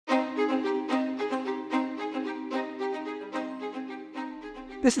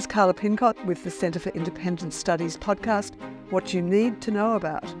This is Karla Pincott with the Centre for Independent Studies podcast, What You Need to Know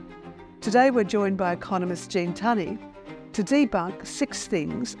About. Today we're joined by economist Jean Tunny to debunk 6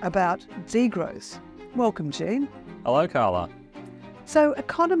 things about degrowth. Welcome, Jean. Hello, Karla. So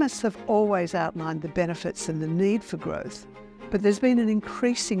economists have always outlined the benefits and the need for growth, but there's been an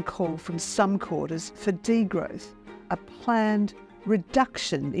increasing call from some quarters for degrowth, a planned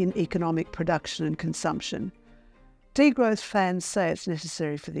reduction in economic production and consumption. Degrowth fans say it's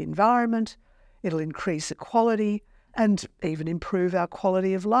necessary for the environment, it'll increase equality and even improve our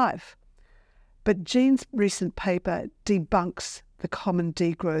quality of life. But Jean's recent paper debunks the common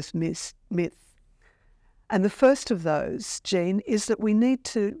degrowth myth. And the first of those, Jean, is that we need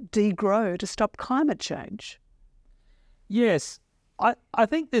to degrow to stop climate change. Yes, I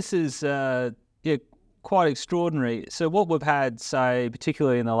think this is quite extraordinary. So what we've had, say,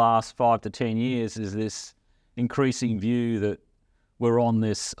 particularly in the last 5 to 10 years, is this increasing view that we're on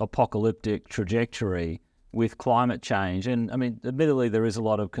this apocalyptic trajectory with climate change. And I mean, admittedly, there is a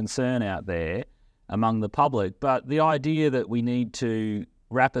lot of concern out there among the public, but the idea that we need to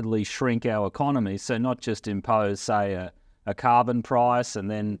rapidly shrink our economy, so not just impose, say, a carbon price and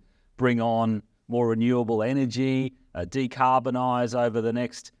then bring on more renewable energy, decarbonise over the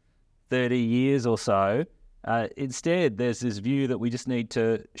next 30 years or so. Instead, there's this view that we just need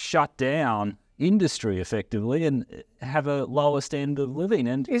to shut down industry effectively and have a lower standard of living.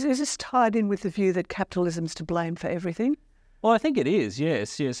 And is this tied in with the view that capitalism's to blame for everything? Well, I think it is,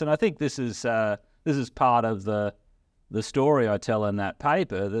 yes. And I think this is part of the story I tell in that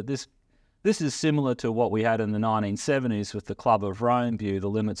paper, that this is similar to what we had in the 1970s with the Club of Rome view, the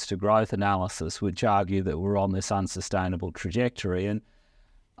limits to growth analysis, which argue that we're on this unsustainable trajectory. And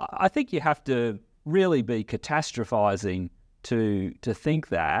I think you have to really be catastrophizing to think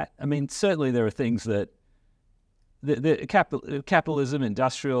that. I mean, certainly there are things that the capitalism, the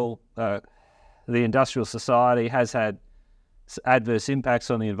industrial society has had adverse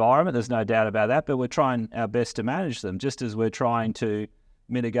impacts on the environment. There's no doubt about that, but we're trying our best to manage them, just as we're trying to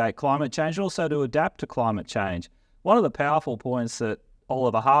mitigate climate change and also to adapt to climate change. One of the powerful points that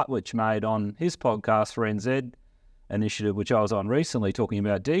Oliver Hartwich made on his podcast for NZ initiative, which I was on recently talking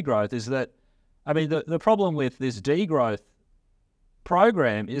about degrowth, is that, I mean, the problem with this degrowth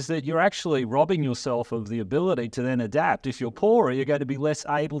program is that you're actually robbing yourself of the ability to then adapt. If you're poorer, you're going to be less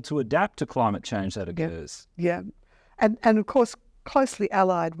able to adapt to climate change that occurs. Yeah. And of course, closely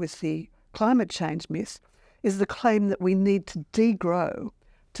allied with the climate change myth is the claim that we need to degrow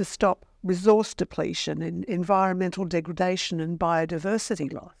to stop resource depletion and environmental degradation and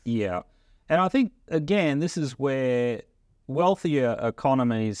biodiversity loss. Yeah. And I think, again, this is where wealthier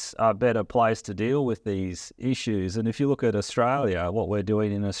economies are better placed to deal with these issues. And if you look at Australia, what we're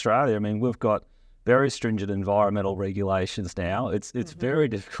doing in Australia, I mean, we've got very stringent environmental regulations now. It's very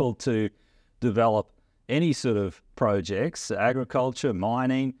difficult to develop any sort of projects, agriculture,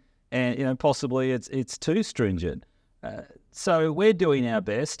 mining, and possibly it's too stringent. So we're doing our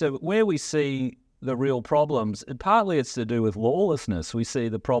best. Where we see the real problems, partly it's to do with lawlessness. We see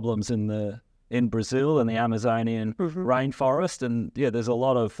the problems in Brazil and the Amazonian rainforest, and there's a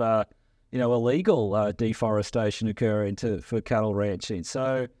lot of illegal deforestation occurring for cattle ranching.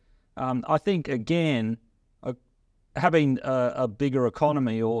 So I think, again, having a bigger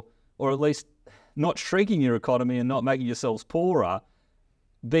economy, or at least not shrinking your economy and not making yourselves poorer,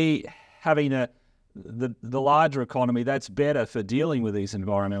 having the larger economy, that's better for dealing with these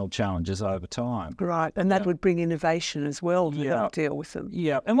environmental challenges over time. Right, and that would bring innovation as well to help deal with them.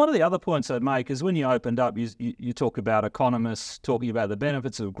 Yeah, and one of the other points I'd make is when you opened up, you talk about economists talking about the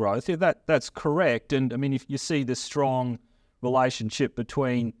benefits of growth. Yeah, that's correct. And I mean, if you see this strong relationship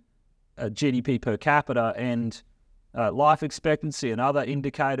between GDP per capita and life expectancy and other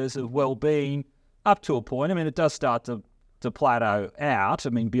indicators of well-being up to a point. I mean, it does start to plateau out. I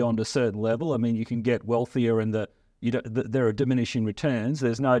mean, beyond a certain level. I mean, you can get wealthier and there are diminishing returns.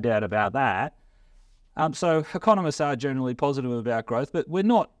 There's no doubt about that. So economists are generally positive about growth, but we're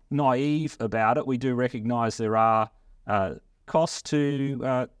not naive about it. We do recognise there are costs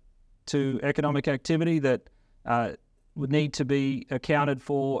to economic activity that would need to be accounted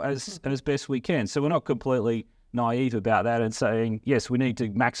for as best we can. So we're not completely naive about that and saying, yes, we need to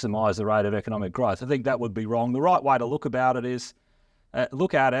maximise the rate of economic growth. I think that would be wrong. The right way to look at it is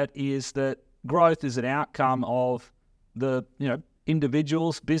that growth is an outcome of the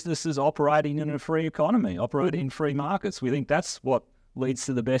individuals, businesses operating in a free economy, operating in free markets. We think that's what leads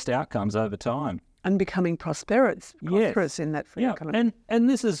to the best outcomes over time. And becoming prosperous in that free economy. And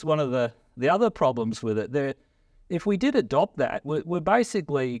this is one of the other problems with it. If we did adopt that, we're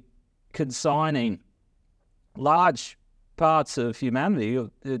basically consigning large parts of humanity,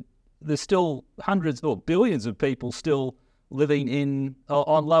 there's still hundreds or billions of people still living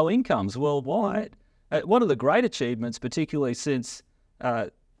on low incomes worldwide. One of the great achievements, particularly since Deng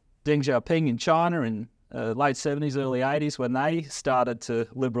Xiaoping in China in late 70s, early 80s, when they started to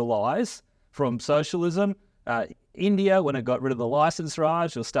liberalise from socialism, India, when it got rid of the licence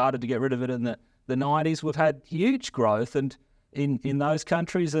Raj, or started to get rid of it in the 90s, we've had huge growth and in those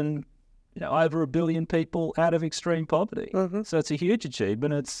countries, and over 1 billion people out of extreme poverty. Mm-hmm. So it's a huge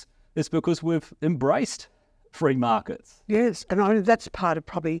achievement. It's because we've embraced free markets. Yes, and I mean, that's part of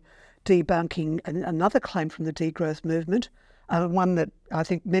probably debunking another claim from the degrowth movement, one that I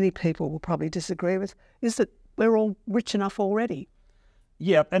think many people will probably disagree with, is that we're all rich enough already.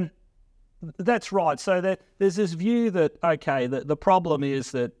 Yeah, and that's right. So there's this view that, okay, the problem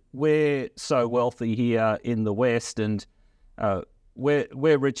is that we're so wealthy here in the West and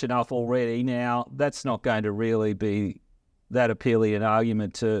we're rich enough already. Now, that's not going to really be that appealing an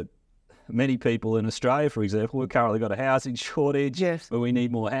argument to many people in Australia, for example. We've currently got a housing shortage, yes, where we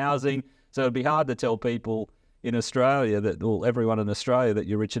need more housing. So it'd be hard to tell people in Australia everyone in Australia that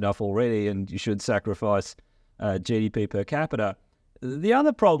you're rich enough already and you should sacrifice GDP per capita. The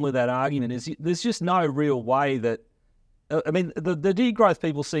other problem with that argument is there's just no real way that, the degrowth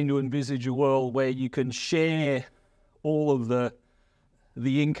people seem to envisage a world where you can share all of the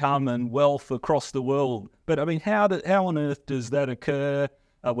income and wealth across the world. But I mean, how on earth does that occur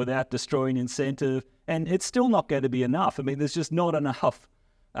without destroying incentive? And it's still not going to be enough. I mean, there's just not enough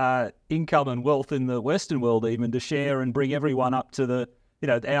income and wealth in the Western world even to share and bring everyone up to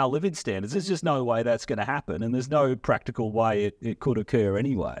our living standards. There's just no way that's going to happen, and there's no practical way it could occur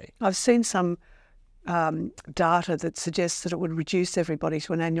anyway. I've seen some data that suggests that it would reduce everybody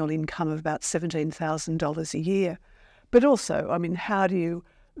to an annual income of about $17,000 a year. But also, I mean, how do you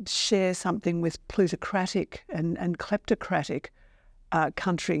share something with plutocratic and kleptocratic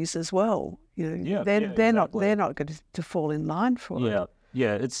countries as well? They're not going to fall in line for it.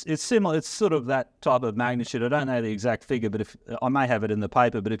 Yeah, it's similar. It's sort of that type of magnitude. I don't know the exact figure, but I may have it in the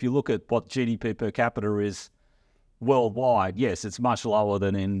paper. But if you look at what GDP per capita is worldwide, yes, it's much lower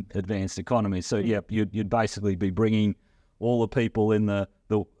than in advanced economies. So you'd basically be bringing all the people in the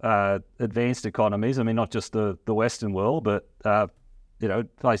advanced economies. I mean, not just the Western world, but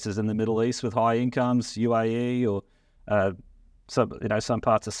places in the Middle East with high incomes, UAE, or some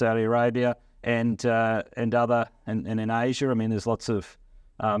parts of Saudi Arabia, and in Asia. I mean, there's lots of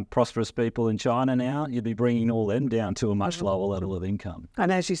prosperous people in China now. You'd be bringing all them down to a much lower level of income.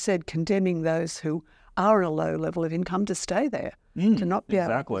 And as you said, condemning those who are at a low level of income to stay there, to not be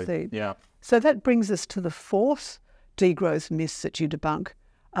able to proceed. Yeah. So that brings us to the fourth degrowth myth that you debunk,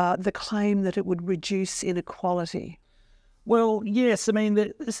 the claim that it would reduce inequality. Well, yes. I mean,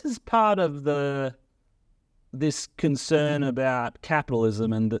 this is part of this concern about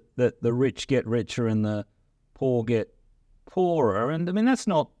capitalism and that the rich get richer and the poor get poorer. And I mean, that's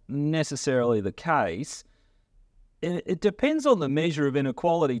not necessarily the case. It depends on the measure of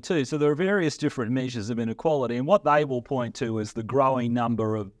inequality too. So there are various different measures of inequality, and what they will point to is the growing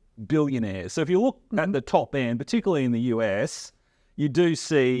number of billionaires. So if you look at the top end, particularly in the US, you do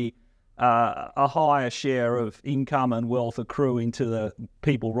see a higher share of income and wealth accruing to the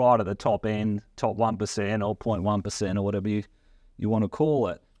people right at the top end, top 1% or 0.1% or whatever you want to call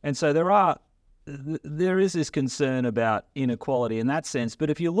it. And so there is this concern about inequality in that sense. But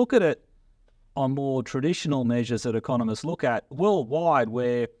if you look at it on more traditional measures that economists look at, worldwide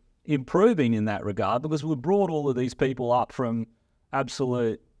we're improving in that regard because we've brought all of these people up from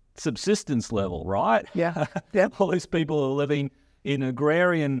absolute subsistence level, right? Yeah. All these people are living in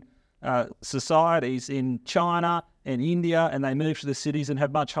agrarian societies in China and India, and they move to the cities and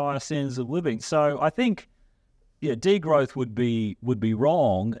have much higher standards of living. So I think, degrowth would be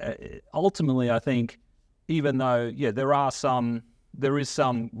wrong. Ultimately, I think, even though there is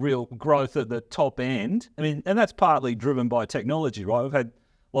some real growth at the top end. I mean, and that's partly driven by technology, right? We've had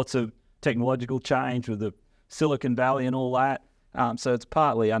lots of technological change with the Silicon Valley and all that. So it's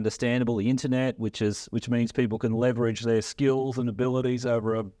partly understandable, the internet, which means people can leverage their skills and abilities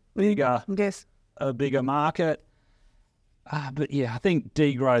over a bigger market. But I think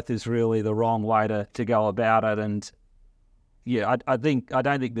degrowth is really the wrong way to go about it. And I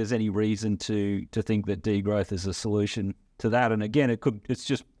don't think there's any reason to think that degrowth is a solution to that. And again, it's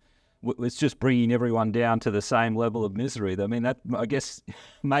just bringing everyone down to the same level of misery. I mean, I guess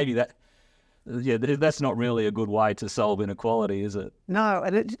maybe that's not really a good way to solve inequality, is it? No,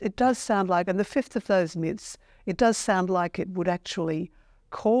 and it does sound like, and the fifth of those myths, it does sound like it would actually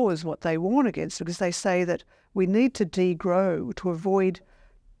cause what they warn against, because they say that we need to degrow to avoid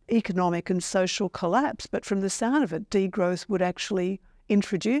economic and social collapse. But from the sound of it, degrowth would actually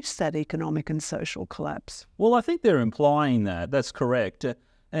introduce that economic and social collapse. Well, I think they're implying that. That's correct.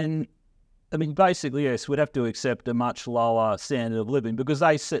 And I mean, basically, yes, we'd have to accept a much lower standard of living because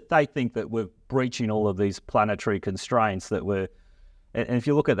they think that we're breaching all of these planetary constraints that we're. And if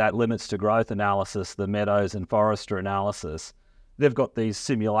you look at that limits to growth analysis, the Meadows and Forrester analysis, they've got these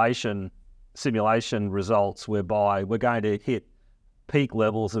simulation results whereby we're going to hit peak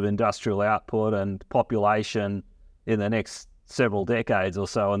levels of industrial output and population in the next several decades or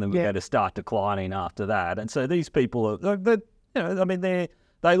so, and then we're going to start declining after that. And so these people are,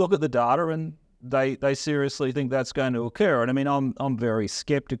 they look at the data and they seriously think that's going to occur. And I mean, I'm very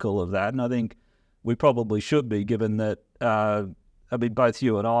skeptical of that, and I think we probably should be, given that. Both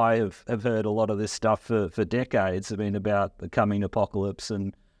you and I have heard a lot of this stuff for decades. I mean, about the coming apocalypse,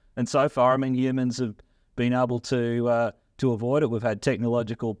 and so far, I mean, humans have been able to avoid it. We've had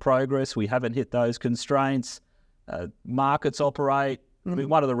technological progress. We haven't hit those constraints. Markets operate. I mean,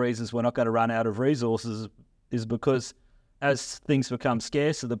 one of the reasons we're not going to run out of resources is because as things become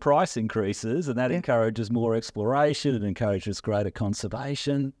scarcer, the price increases, and that encourages more exploration. It encourages greater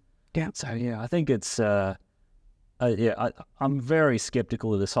conservation. Yeah. So I think it's. I'm very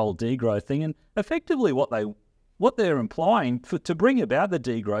skeptical of this whole degrowth thing, and effectively what they're implying to bring about the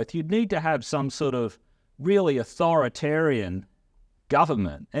degrowth, you'd need to have some sort of really authoritarian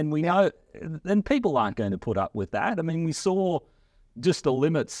government, and we know, and people aren't going to put up with that. I mean, we saw just the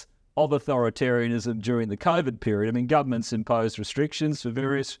limits of authoritarianism during the COVID period. I mean, governments imposed restrictions for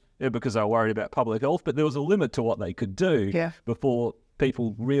various because they were worried about public health, but there was a limit to what they could do before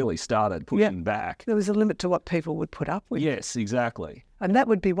people really started pushing back. There was a limit to what people would put up with. Yes, exactly. And that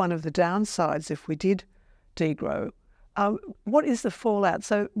would be one of the downsides if we did degrow. What is the fallout?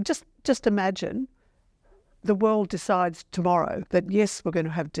 So just imagine the world decides tomorrow that, yes, we're going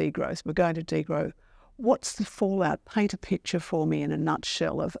to have degrowth, we're going to degrow. What's the fallout? Paint a picture for me in a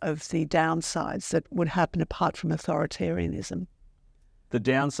nutshell of the downsides that would happen apart from authoritarianism. The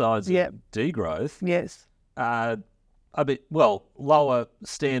downsides of degrowth? Yes. Lower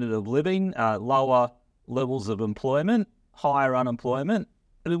standard of living, lower levels of employment, higher unemployment.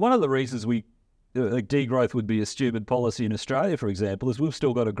 I mean, one of the reasons degrowth would be a stupid policy in Australia, for example, is we've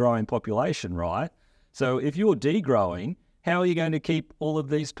still got a growing population, right? So if you're degrowing, how are you going to keep all of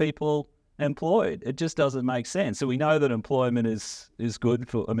these people employed? It just doesn't make sense. So we know that employment is good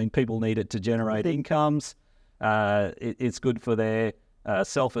for, people need it to generate incomes. It's good for their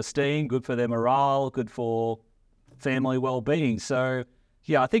self-esteem, good for their morale, good for family well-being. So,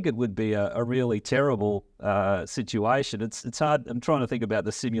 I think it would be a really terrible situation. It's hard. I'm trying to think about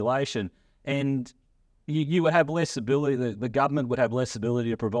the simulation, and you would have less ability. The government would have less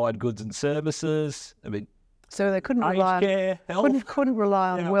ability to provide goods and services. I mean, so they couldn't rely care, health. Couldn't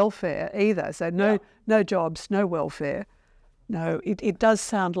rely on welfare either. So no jobs, no welfare. No, it does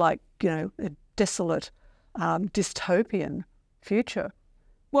sound like a desolate, dystopian future.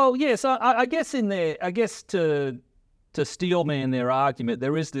 Well, yes, I guess to steelman their argument,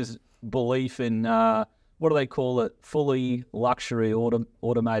 there is this belief in, what do they call it, fully luxury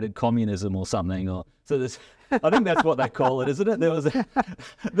automated communism or something. I think that's what they call it, isn't it?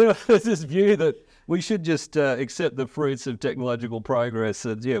 There's this view that we should just accept the fruits of technological progress,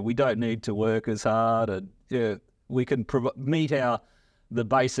 and we don't need to work as hard, and we can meet the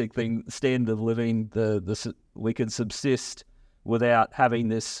basic standard of living. We can subsist without having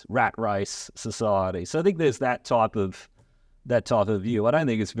this rat race society. So I think there's that type of view. I don't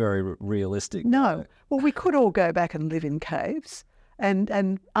think it's very realistic. No. Well, we could all go back and live in caves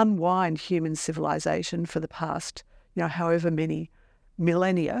and unwind human civilization for the past, however many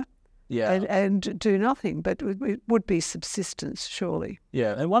millennia. Yeah. And do nothing, but it would be subsistence, surely.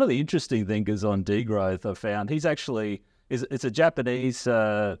 Yeah, and one of the interesting thinkers on degrowth I found, it's a Japanese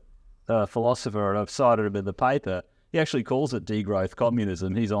philosopher, and I've cited him in the paper. He actually calls it degrowth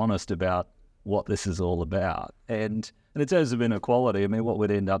communism. He's honest about what this is all about. And in terms of inequality, what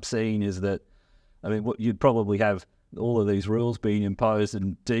we'd end up seeing is that, what you'd probably have all of these rules being imposed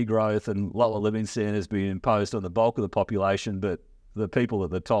and degrowth and lower living standards being imposed on the bulk of the population, but the people at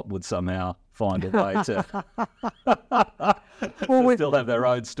the top would somehow find a way to still have their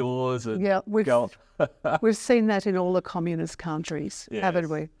own stores. And we've seen that in all the communist countries, haven't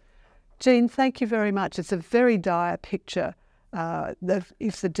we? Jean, thank you very much. It's a very dire picture that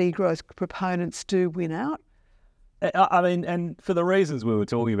if the degrowth proponents do win out. And for the reasons we were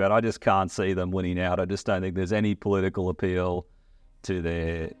talking about, I just can't see them winning out. I just don't think there's any political appeal to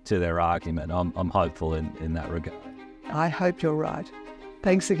their argument. I'm hopeful in that regard. I hope you're right.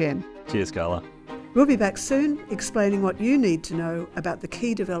 Thanks again. Cheers, Karla. We'll be back soon explaining what you need to know about the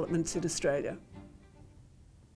key developments in Australia.